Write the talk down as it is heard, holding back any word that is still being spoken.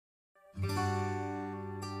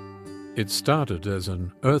It started as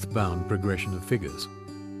an earthbound progression of figures,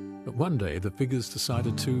 but one day the figures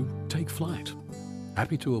decided to take flight.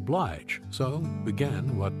 Happy to oblige, so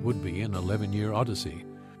began what would be an 11-year odyssey,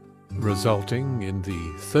 resulting in the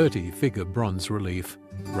 30-figure bronze relief,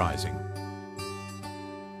 Rising.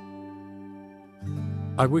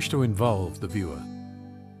 I wish to involve the viewer.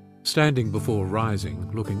 Standing before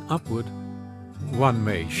Rising, looking upward, one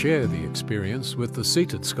may share the experience with the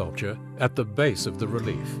seated sculpture at the base of the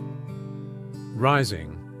relief.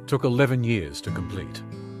 Rising took 11 years to complete.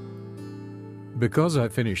 Because I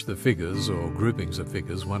finished the figures or groupings of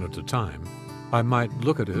figures one at a time, I might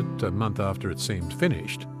look at it a month after it seemed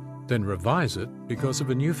finished, then revise it because of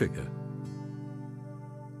a new figure.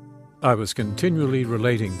 I was continually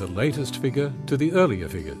relating the latest figure to the earlier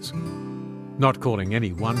figures. Not calling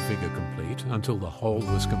any one figure complete until the whole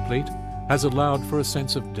was complete has allowed for a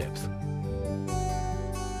sense of depth.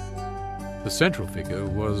 The central figure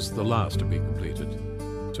was the last to be completed.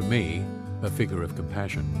 To me, a figure of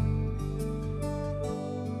compassion.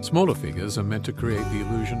 Smaller figures are meant to create the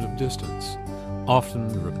illusion of distance, often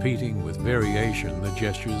repeating with variation the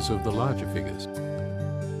gestures of the larger figures.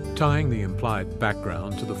 Tying the implied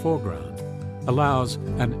background to the foreground allows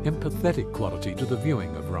an empathetic quality to the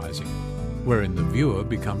viewing of Rising, wherein the viewer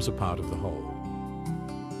becomes a part of the whole.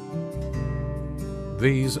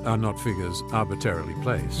 These are not figures arbitrarily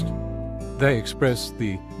placed. They express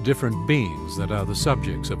the different beings that are the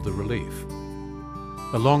subjects of the relief.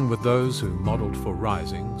 Along with those who modelled for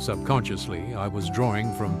Rising, subconsciously I was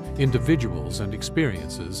drawing from individuals and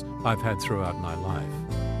experiences I've had throughout my life.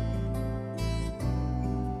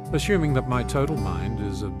 Assuming that my total mind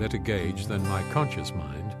is a better gauge than my conscious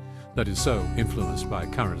mind, that is so influenced by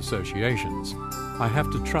current associations, I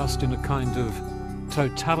have to trust in a kind of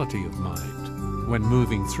totality of mind when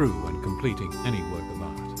moving through and completing any work of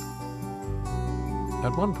art.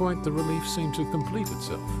 At one point, the relief seemed to complete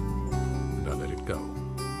itself, and I let it go.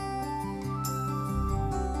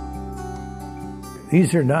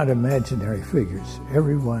 These are not imaginary figures.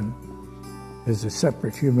 Everyone is a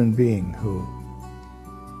separate human being who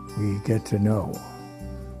we get to know.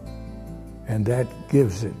 And that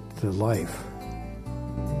gives it the life.